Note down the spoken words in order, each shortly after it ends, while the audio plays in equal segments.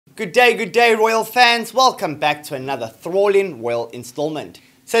Good day, royal fans. Welcome back to another thrilling royal installment.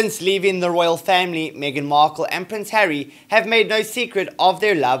 Since leaving the royal family, Meghan Markle and Prince Harry have made no secret of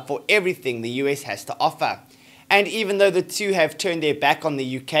their love for everything the US has to offer. And even though the two have turned their back on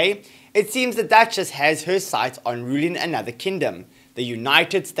the UK, it seems the Duchess has her sights on ruling another kingdom, the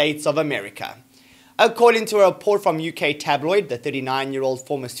United States of America. According to a report from UK tabloid, the 39-year-old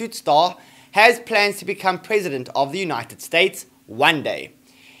former Suits star has plans to become president of the United States one day.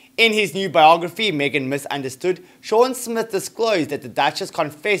 In his new biography, Meghan Misunderstood, Sean Smith disclosed that the Duchess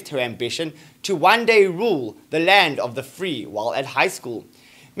confessed her ambition to one day rule the land of the free while at high school.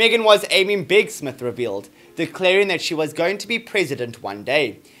 Meghan was aiming big, Smith revealed, declaring that she was going to be president one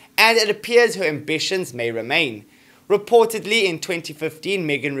day, and it appears her ambitions may remain. Reportedly, in 2015,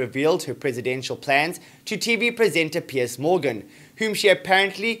 Meghan revealed her presidential plans to TV presenter Piers Morgan, whom she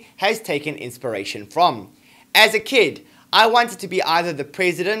apparently has taken inspiration from. As a kid, I wanted to be either the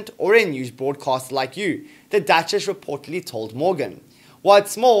president or a news broadcaster like you, the Duchess reportedly told Morgan.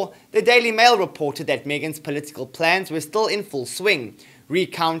 What's more, the Daily Mail reported that Meghan's political plans were still in full swing,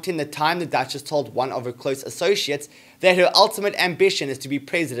 recounting the time the Duchess told one of her close associates that her ultimate ambition is to be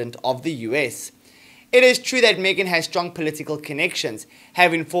president of the US. It is true that Meghan has strong political connections,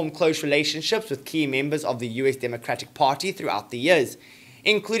 having formed close relationships with key members of the US Democratic Party throughout the years,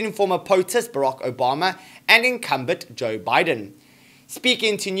 including former POTUS Barack Obama and incumbent Joe Biden.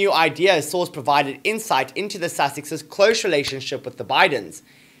 Speaking to New Idea, a source provided insight into the Sussexes' close relationship with the Bidens.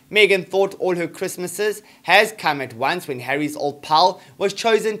 Meghan thought all her Christmases has come at once when Harry's old pal was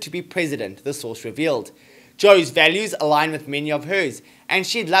chosen to be president, the source revealed. Joe's values align with many of hers, and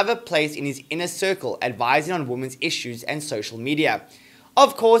she'd love a place in his inner circle advising on women's issues and social media.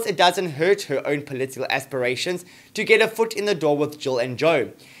 Of course, it doesn't hurt her own political aspirations to get a foot in the door with Jill and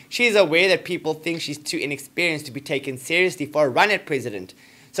Joe. She is aware that people think she's too inexperienced to be taken seriously for a run at president,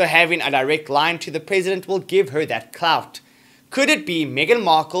 so having a direct line to the president will give her that clout. Could it be Meghan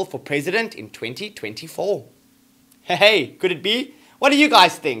Markle for president in 2024? Hey, could it be? What do you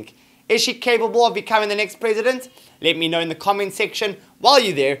guys think? Is she capable of becoming the next president? Let me know in the comment section. While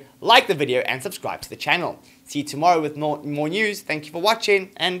you're there, like the video and subscribe to the channel. See you tomorrow with more news. Thank you for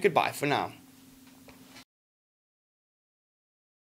watching and goodbye for now.